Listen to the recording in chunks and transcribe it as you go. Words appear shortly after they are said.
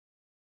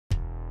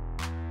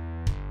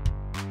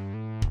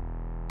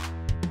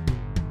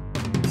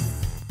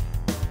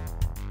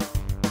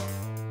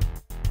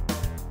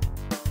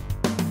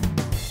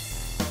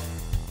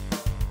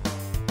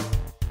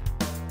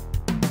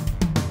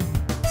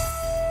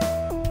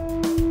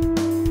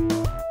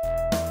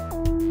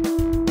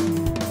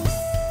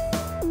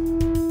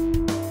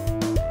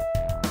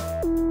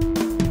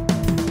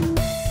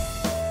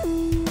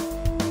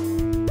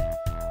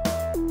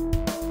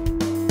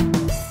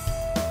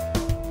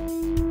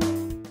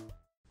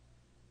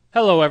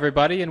Hello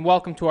everybody, and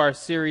welcome to our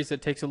series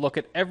that takes a look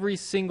at every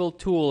single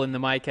tool in the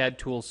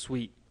myCADtools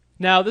suite.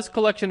 Now, this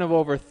collection of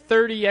over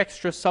 30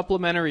 extra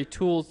supplementary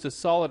tools to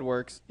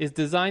SolidWorks is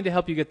designed to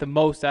help you get the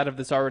most out of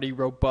this already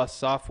robust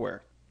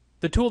software.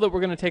 The tool that we're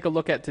going to take a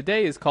look at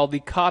today is called the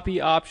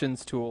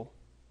CopyOptions tool.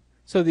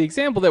 So the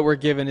example that we're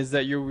given is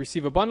that you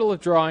receive a bundle of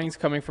drawings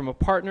coming from a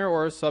partner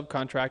or a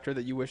subcontractor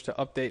that you wish to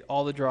update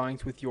all the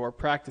drawings with your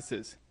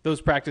practices.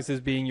 Those practices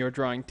being your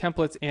drawing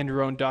templates and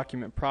your own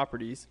document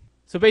properties.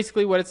 So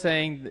basically what it's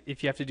saying,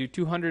 if you have to do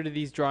 200 of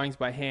these drawings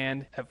by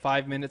hand at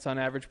 5 minutes on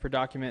average per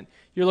document,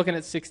 you're looking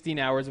at 16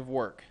 hours of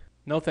work.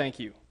 No thank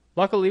you.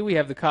 Luckily, we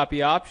have the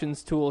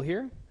CopyOptions tool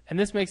here, and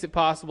this makes it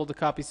possible to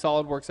copy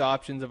SolidWorks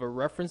options of a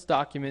reference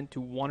document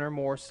to one or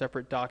more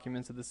separate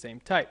documents of the same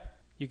type.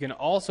 You can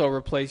also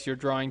replace your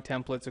drawing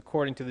templates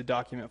according to the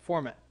document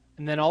format.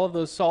 And then all of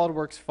those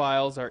SolidWorks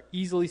files are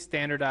easily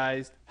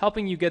standardized,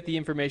 helping you get the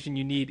information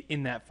you need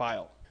in that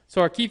file. So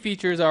our key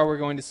features are we're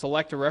going to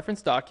select a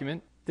reference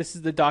document. This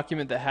is the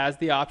document that has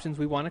the options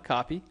we want to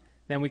copy.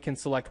 Then we can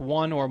select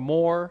one or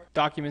more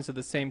documents of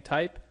the same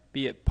type,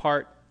 be it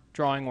part,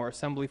 drawing, or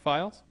assembly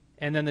files.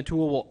 And then the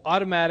tool will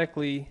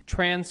automatically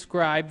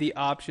transcribe the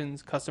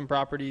options, custom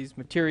properties,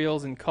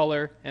 materials, and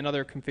color, and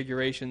other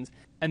configurations,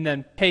 and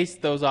then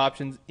paste those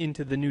options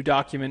into the new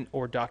document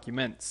or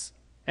documents.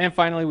 And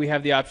finally, we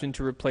have the option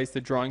to replace the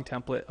drawing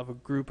template of a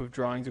group of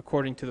drawings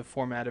according to the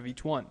format of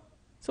each one.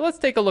 So let's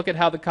take a look at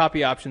how the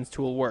CopyOptions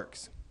tool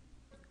works.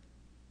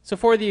 So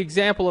for the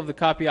example of the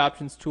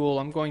CopyOptions tool,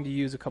 I'm going to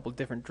use a couple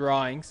different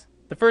drawings.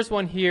 The first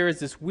one here is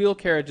this wheel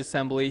carriage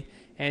assembly,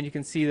 and you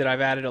can see that I've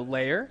added a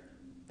layer.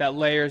 That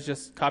layer is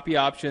just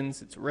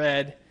CopyOptions. It's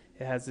red.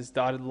 It has this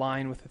dotted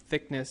line with a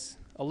thickness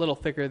a little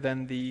thicker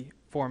than the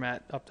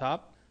format up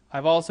top.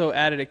 I've also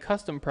added a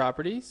custom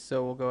property,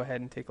 so we'll go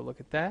ahead and take a look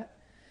at that.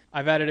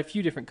 I've added a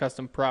few different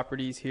custom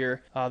properties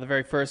here. The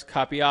very first,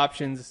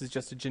 CopyOptions, this is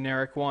just a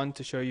generic one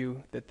to show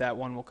you that that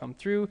one will come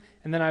through.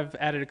 And then I've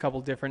added a couple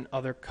different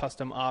other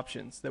custom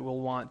options that we'll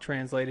want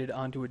translated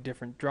onto a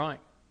different drawing.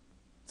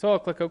 So I'll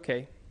click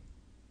OK.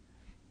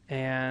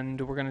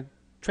 And we're going to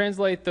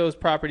translate those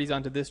properties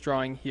onto this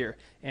drawing here.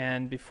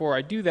 And before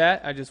I do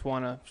that, I just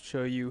want to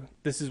show you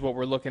this is what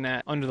we're looking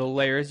at. Under the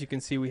layers, you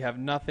can see we have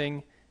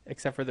nothing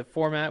except for the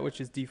format, which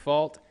is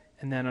default.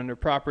 And then under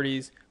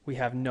properties, we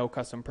have no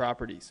custom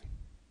properties.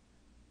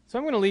 So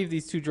I'm going to leave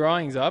these two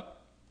drawings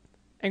up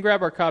and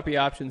grab our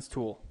CopyOptions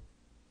tool.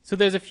 So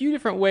there's a few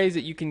different ways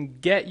that you can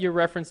get your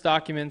reference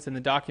documents and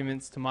the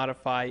documents to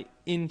modify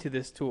into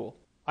this tool.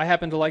 I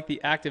happen to like the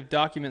active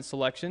document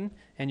selection,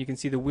 and you can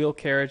see the wheel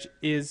carriage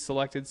is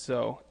selected,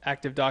 so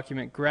active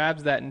document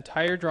grabs that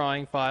entire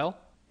drawing file.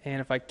 And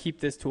if I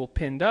keep this tool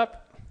pinned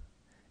up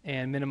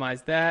and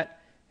minimize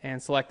that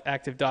and select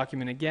active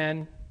document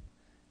again,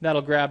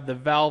 that'll grab the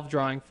valve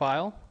drawing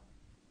file.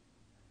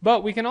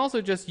 But we can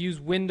also just use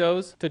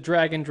Windows to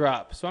drag and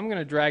drop. So I'm going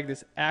to drag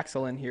this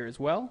axle in here as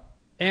well.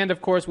 And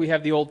of course we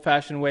have the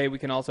old-fashioned way. We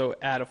can also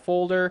add a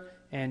folder,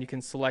 and you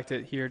can select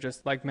it here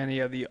just like many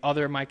of the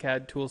other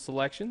myCADtools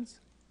selections.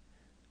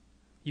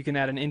 You can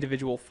add an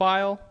individual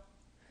file,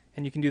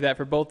 and you can do that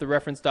for both the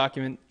reference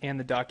document and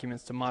the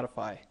documents to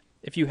modify.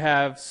 If you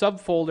have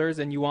subfolders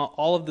and you want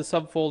all of the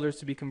subfolders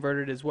to be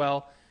converted as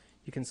well,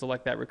 you can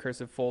select that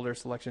recursive folder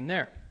selection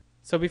there.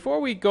 So before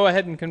we go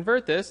ahead and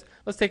convert this,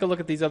 let's take a look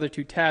at these other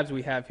two tabs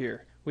we have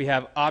here. We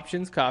have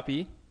Options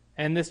Copy,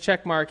 and this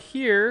check mark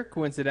here,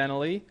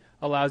 coincidentally,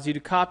 allows you to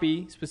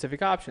copy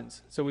specific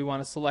options. So we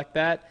want to select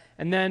that,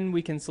 and then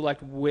we can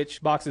select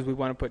which boxes we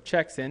want to put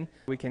checks in.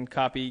 We can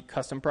copy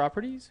custom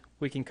properties,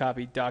 we can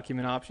copy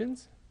document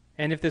options,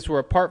 and if this were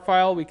a part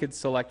file, we could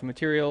select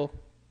material,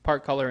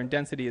 part color, and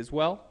density as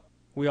well.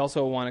 We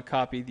also want to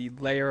copy the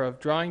layer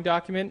of drawing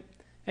document.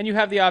 And you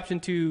have the option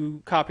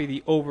to copy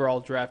the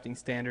overall drafting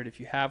standard if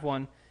you have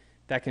one.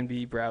 That can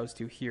be browsed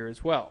to here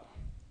as well.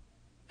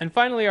 And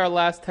finally, our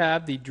last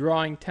tab, the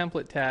Drawing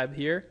Template tab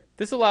here.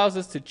 This allows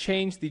us to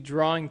change the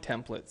drawing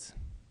templates.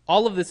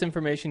 All of this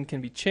information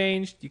can be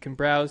changed. You can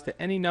browse to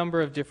any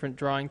number of different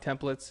drawing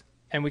templates.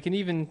 And we can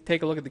even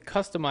take a look at the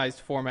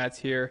customized formats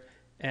here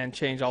and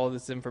change all of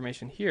this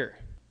information here.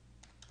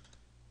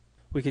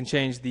 We can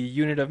change the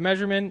unit of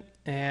measurement,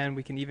 and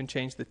we can even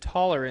change the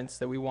tolerance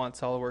that we want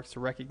SolidWorks to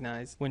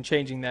recognize when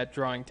changing that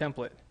drawing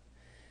template.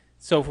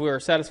 So if we're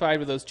satisfied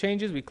with those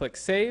changes, we click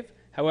Save.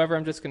 However,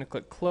 I'm just going to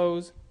click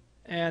Close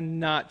and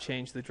not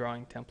change the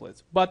drawing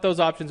templates. But those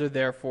options are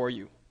there for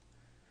you.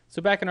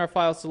 So back in our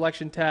File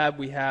Selection tab,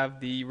 we have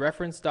the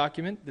reference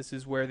document. This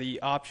is where the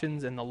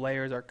options and the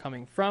layers are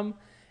coming from.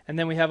 And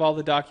then we have all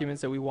the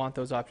documents that we want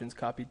those options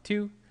copied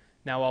to.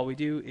 Now all we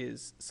do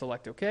is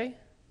select OK.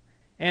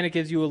 And it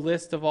gives you a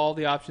list of all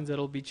the options that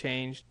will be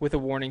changed with a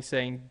warning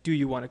saying, do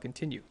you want to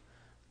continue?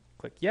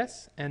 Click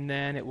yes, and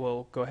then it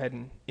will go ahead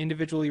and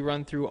individually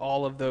run through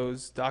all of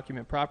those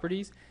document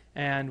properties.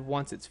 And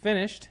once it's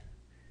finished,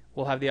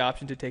 we'll have the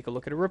option to take a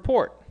look at a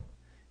report.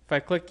 If I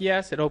click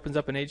yes, it opens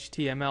up an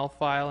HTML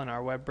file in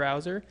our web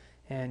browser,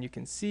 and you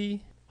can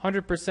see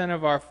 100%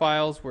 of our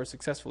files were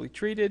successfully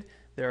treated,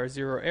 There are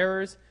 0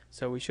 errors,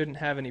 so we shouldn't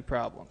have any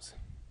problems.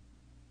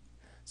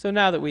 So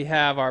now that we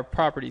have our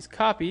properties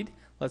copied,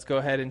 let's go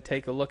ahead and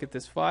take a look at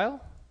this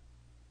file.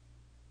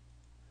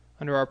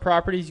 Under our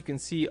properties, you can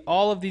see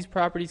all of these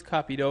properties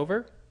copied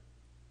over.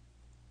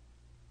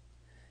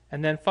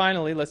 And then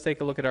finally, let's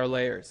take a look at our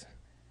layers.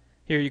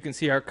 Here you can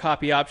see our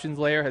CopyOptions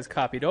layer has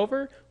copied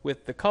over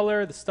with the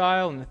color, the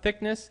style, and the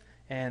thickness,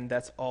 and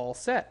that's all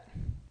set.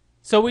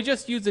 So we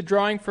just used a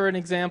drawing for an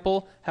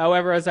example.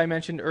 However, as I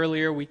mentioned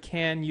earlier, we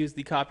can use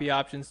the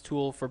CopyOptions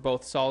tool for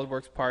both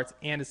SolidWorks parts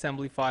and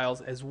assembly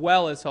files, as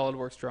well as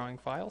SolidWorks drawing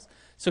files.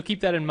 So keep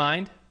that in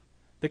mind.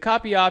 The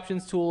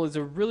CopyOptions tool is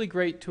a really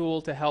great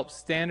tool to help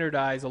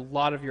standardize a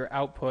lot of your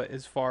output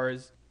as far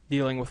as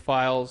dealing with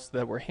files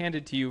that were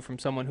handed to you from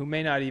someone who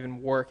may not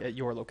even work at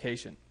your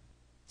location.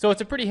 So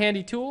it's a pretty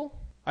handy tool.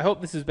 I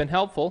hope this has been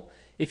helpful.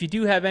 If you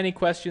do have any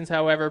questions,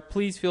 however,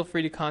 please feel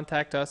free to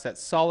contact us at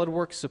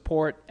SolidWorks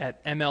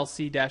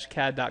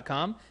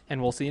support@mlc-cad.com,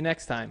 and we'll see you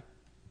next time.